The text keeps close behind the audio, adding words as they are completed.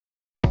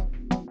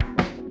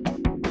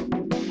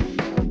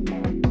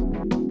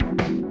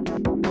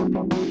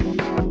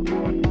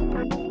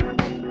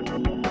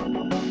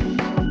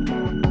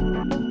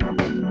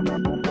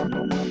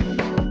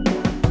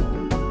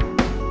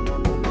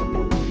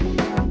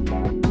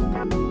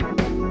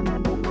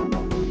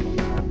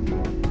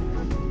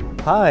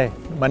Hi,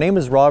 my name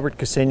is Robert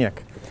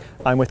Kusinyak.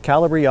 I'm with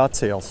Calibre Yacht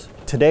Sales.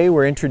 Today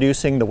we're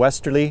introducing the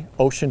Westerly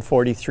Ocean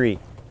 43.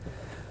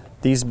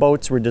 These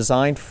boats were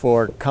designed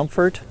for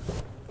comfort.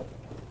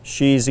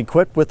 She's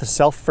equipped with a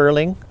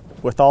self-furling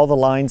with all the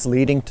lines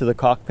leading to the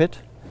cockpit.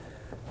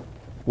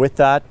 With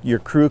that, your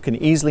crew can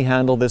easily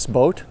handle this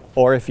boat,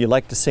 or if you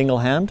like to single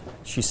hand,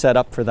 she's set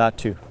up for that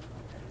too.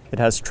 It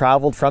has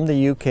traveled from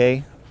the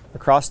UK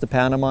across to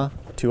Panama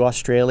to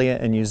Australia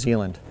and New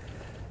Zealand.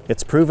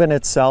 It's proven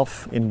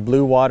itself in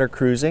blue water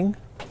cruising.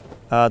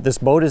 This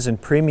boat is in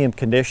premium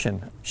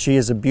condition. She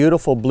is a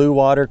beautiful blue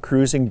water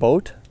cruising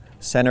boat,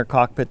 center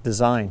cockpit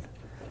design.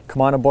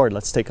 Come on aboard,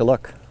 let's take a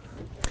look.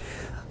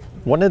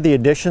 One of the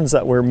additions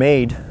that were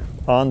made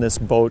on this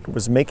boat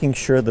was making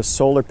sure the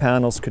solar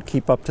panels could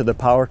keep up to the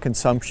power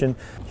consumption.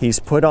 He's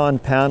put on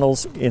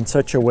panels in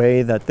such a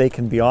way that they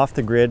can be off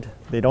the grid.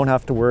 They don't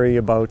have to worry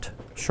about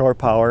shore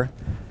power.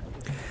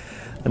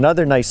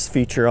 Another nice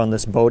feature on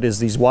this boat is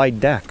these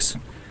wide decks.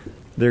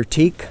 They're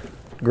teak,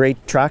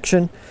 great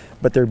traction,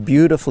 but they're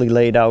beautifully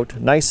laid out,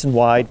 nice and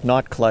wide,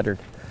 not cluttered.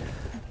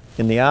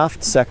 In the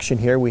aft section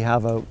here, we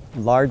have a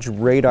large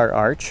radar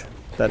arch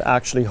that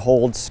actually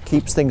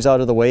keeps things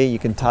out of the way. You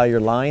can tie your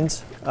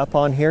lines up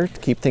on here to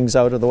keep things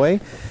out of the way.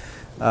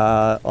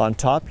 On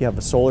top, you have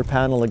a solar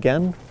panel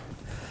again.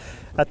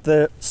 At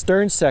the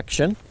stern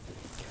section,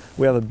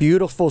 we have a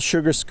beautiful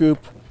sugar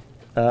scoop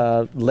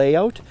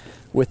layout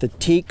with a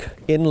teak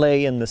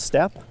inlay in the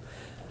step.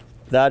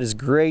 That is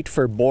great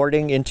for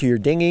boarding into your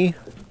dinghy.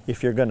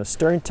 If you're going to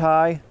stern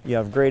tie, you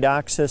have great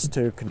access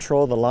to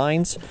control the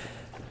lines.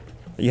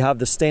 You have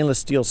the stainless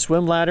steel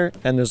swim ladder,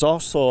 and there's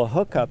also a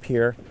hookup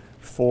here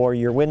for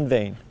your wind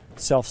vane,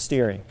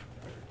 self-steering.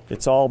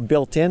 It's all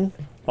built in.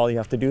 All you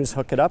have to do is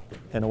hook it up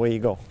and away you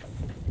go.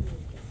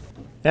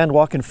 And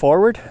walking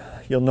forward,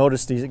 you'll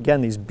notice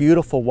these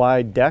beautiful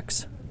wide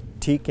decks,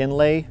 teak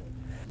inlay.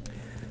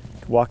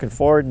 Walking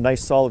forward,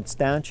 nice solid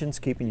stanchions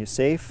keeping you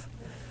safe.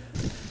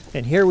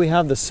 And here we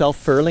have the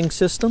self-furling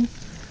system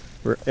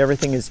where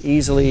everything is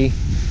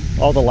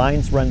all the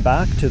lines run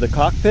back to the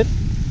cockpit.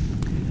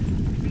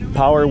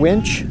 Power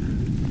winch,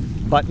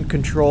 button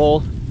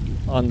control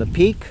on the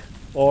peak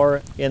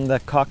or in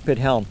the cockpit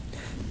helm.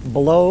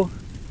 Below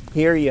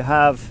here you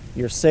have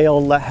your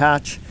sail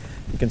hatch.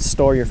 You can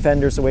store your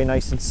fenders away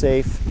nice and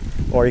safe,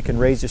 or you can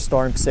raise your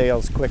storm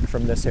sails quick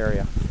from this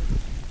area.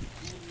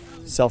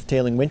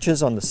 Self-tailing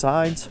winches on the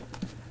sides.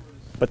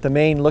 But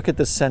look at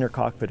this center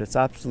cockpit. It's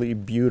absolutely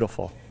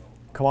beautiful.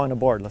 Come on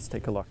aboard, let's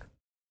take a look.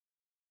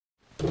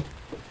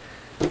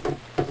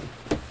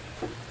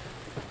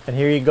 And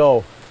here you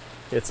go.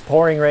 It's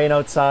pouring rain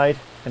outside,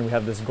 and we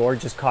have this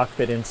gorgeous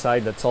cockpit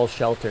inside that's all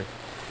sheltered.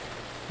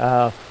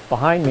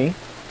 Behind me,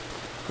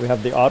 we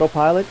have the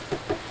autopilot.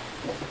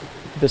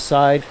 This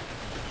side,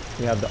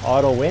 we have the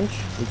auto winch,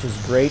 which is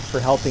great for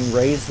helping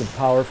raise the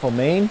powerful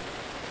main.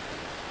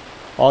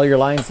 All your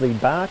lines lead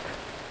back,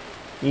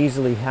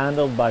 easily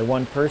handled by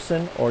one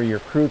person, or your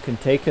crew can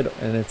take it,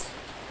 and it's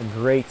a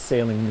great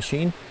sailing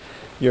machine.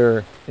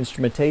 Your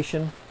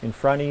instrumentation in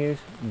front of you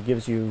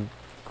gives you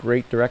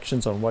great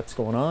directions on what's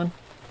going on.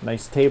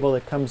 Nice table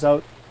that comes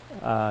out,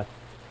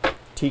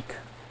 teak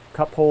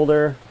cup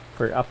holder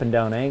for up and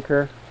down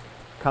anchor,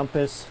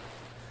 compass.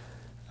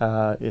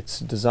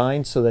 It's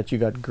designed so that you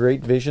got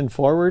great vision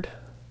forward,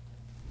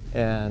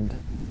 and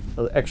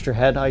extra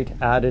head height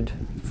added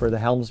for the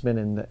helmsman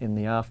in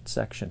the aft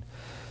section.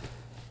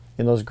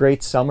 In those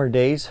great summer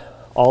days,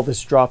 all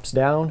this drops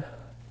down.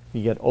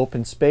 You get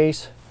open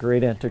space,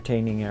 great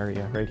entertaining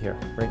area right here,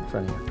 right in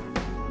front of you.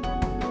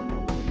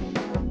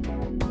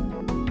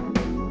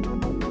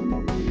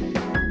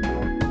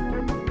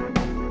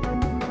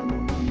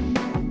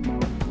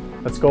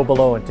 Let's go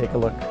below and take a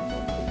look.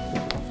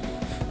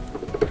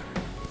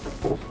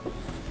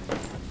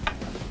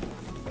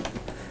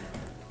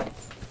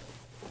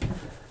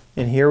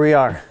 And here we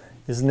are.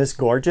 Isn't this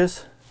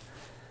gorgeous?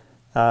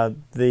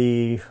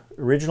 The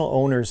original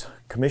owners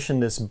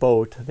commissioned this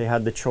boat. They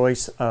had the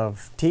choice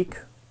of teak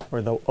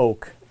or the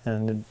oak,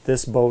 and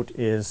this boat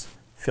is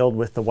filled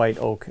with the white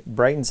oak. It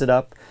brightens it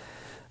up,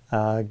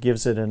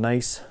 gives it a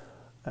nice,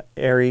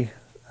 airy,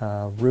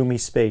 roomy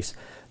space.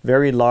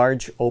 Very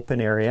large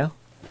open area.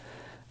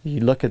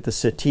 You look at the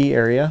settee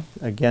area,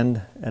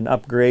 again an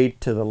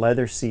upgrade to the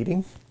leather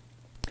seating.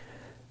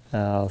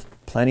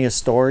 Plenty of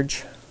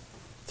storage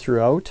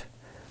throughout,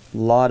 a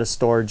lot of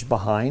storage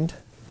behind.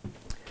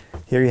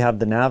 Here you have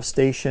the nav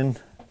station,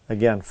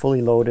 again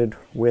fully loaded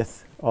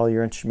with all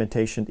your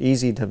instrumentation,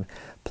 easy to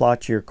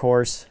plot your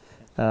course.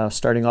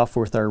 Starting off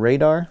with our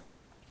radar,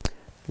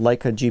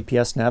 Leica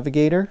GPS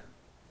navigator,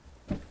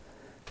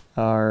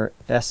 our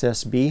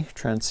SSB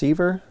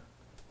transceiver.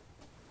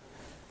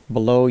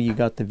 Below you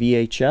got the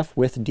VHF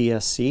with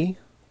DSC.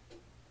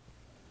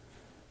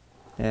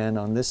 And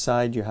on this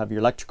side you have your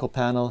electrical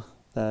panel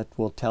that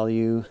will tell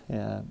you,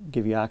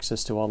 give you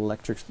access to all the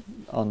electrics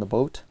on the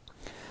boat.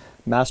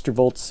 Master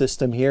volt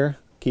system here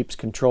keeps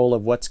control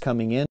of what's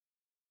coming in.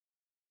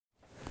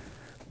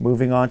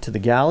 Moving on to the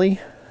galley.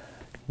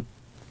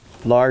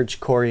 Large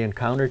Corian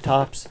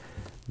countertops,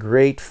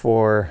 Great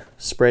for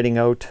spreading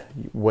out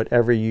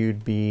whatever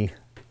you'd be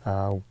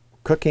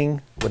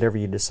cooking, whatever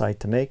you decide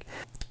to make.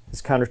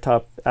 This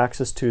countertop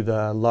access to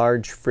the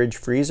large fridge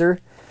freezer.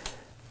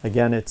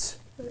 Again, it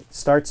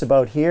starts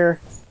about here,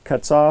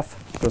 cuts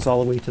off, goes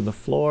all the way to the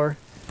floor.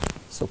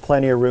 So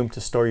plenty of room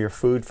to store your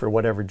food for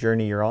whatever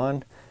journey you're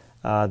on.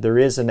 There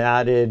is an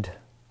added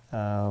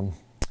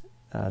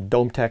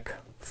DomeTech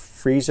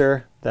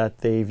freezer that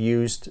they've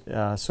used,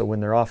 so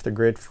when they're off the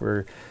grid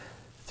for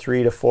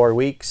 3 to 4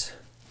 weeks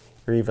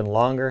or even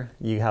longer,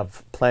 you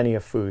have plenty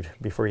of food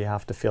before you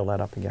have to fill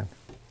that up again.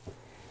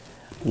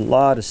 A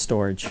lot of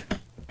storage.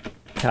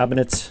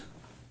 Cabinets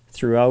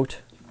throughout,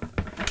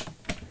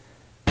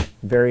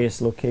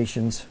 various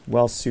locations,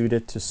 well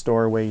suited to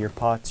store away your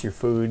pots, your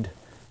food,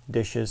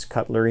 dishes,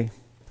 cutlery.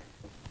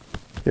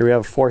 Here we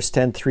have a Force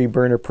 10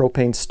 3-burner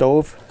propane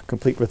stove,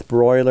 complete with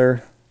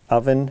broiler,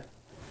 oven,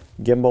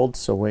 gimbaled,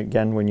 so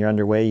again, when you're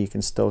underway, you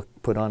can still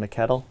put on a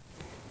kettle.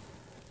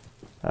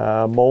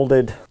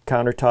 Molded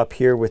countertop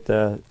here with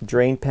the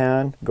drain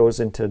pan, goes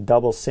into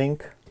double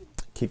sink.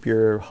 Keep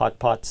your hot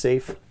pot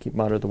safe, keep them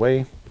out of the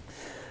way.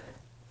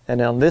 And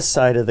on this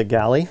side of the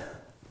galley,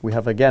 we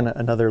have again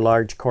another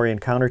large Korean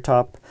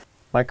countertop.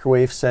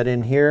 Microwave set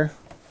in here.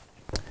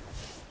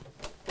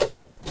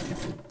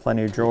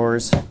 Plenty of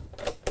drawers,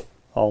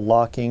 all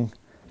locking.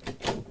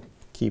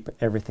 Keep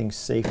everything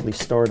safely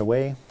stored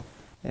away.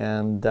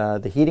 And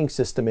the heating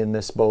system in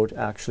this boat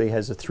actually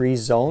has a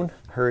 3-zone,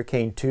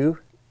 Hurricane 2,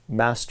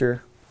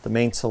 master, the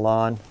main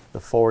salon, the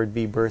forward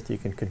V berth you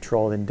can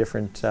control in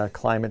different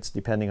climates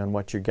depending on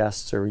what your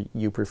guests or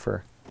you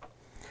prefer.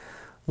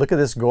 Look at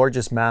this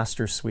gorgeous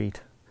master suite.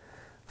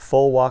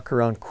 Full walk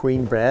around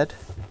queen bed,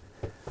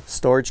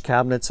 storage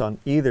cabinets on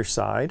either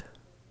side,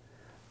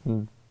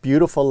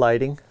 beautiful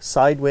lighting,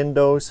 side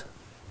windows,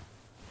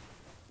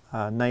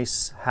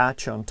 nice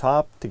hatch on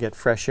top to get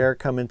fresh air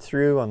coming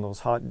through on those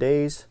hot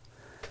days.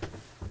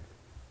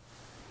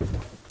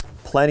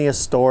 Plenty of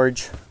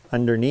storage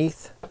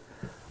underneath.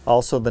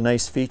 Also the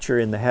nice feature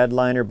in the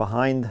headliner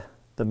behind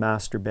the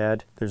master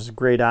bed. There's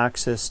great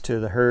access to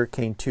the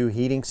Hurricane 2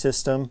 heating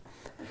system.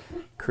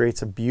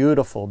 Creates a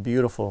beautiful,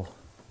 beautiful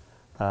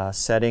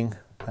setting.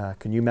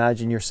 Can you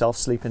imagine yourself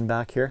sleeping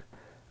back here?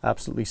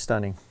 Absolutely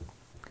stunning.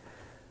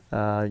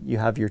 You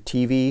have your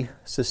TV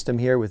system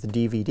here with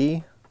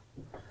DVD.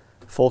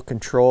 Full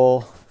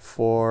control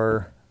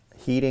for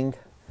heating.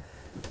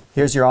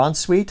 Here's your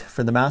ensuite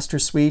for the master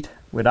suite,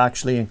 which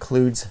actually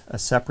includes a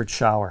separate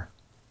shower.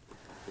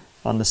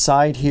 On the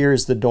side here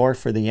is the door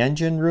for the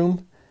engine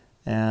room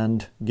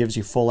and gives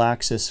you full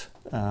access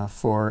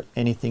for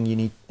anything you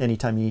need,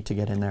 anytime you need to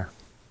get in there.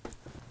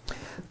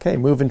 Okay,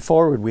 moving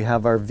forward, we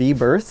have our V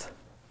berth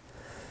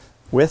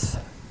with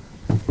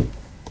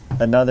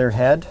another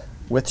head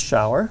with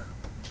shower.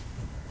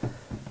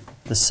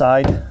 The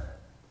side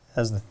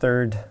has the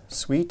 3rd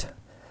suite,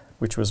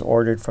 which was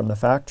ordered from the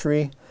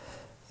factory.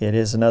 It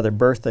is another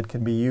berth that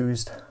can be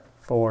used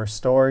for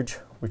storage,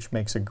 which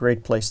makes a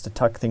great place to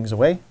tuck things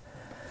away.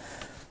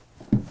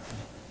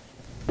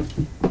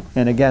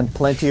 And again,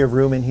 plenty of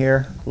room in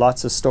here,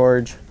 lots of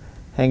storage,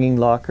 hanging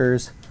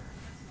lockers,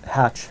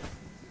 hatch,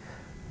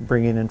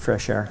 bringing in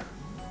fresh air.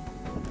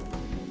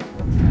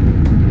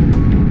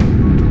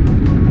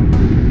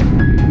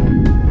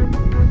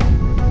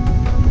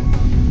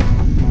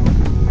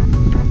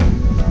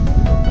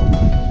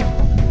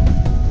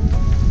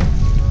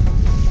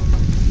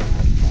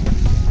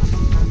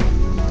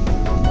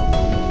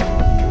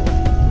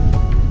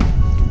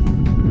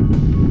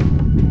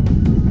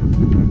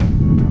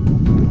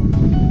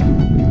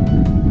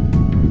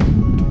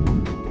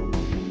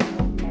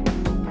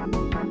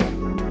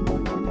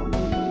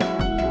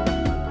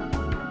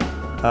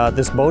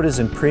 This boat is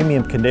in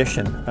premium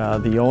condition.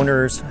 The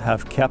owners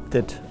have kept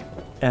it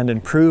and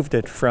improved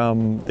it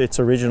from its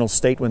original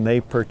state when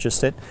they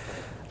purchased it.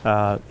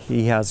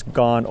 He has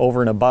gone over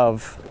and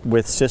above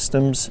with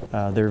systems.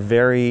 They're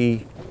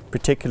very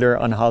particular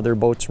on how their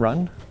boats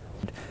run.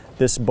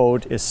 This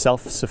boat is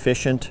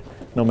self-sufficient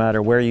no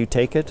matter where you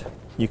take it.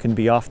 You can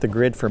be off the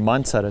grid for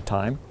months at a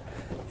time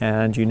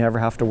and you never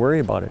have to worry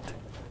about it.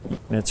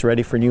 And it's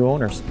ready for new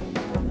owners.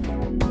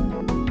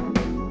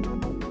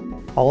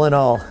 All in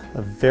all,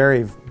 a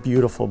very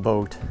beautiful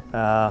boat.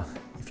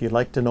 If you'd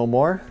like to know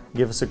more,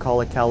 give us a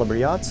call at Calibre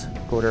Yachts.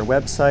 Go to our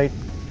website,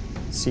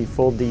 see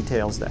full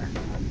details there.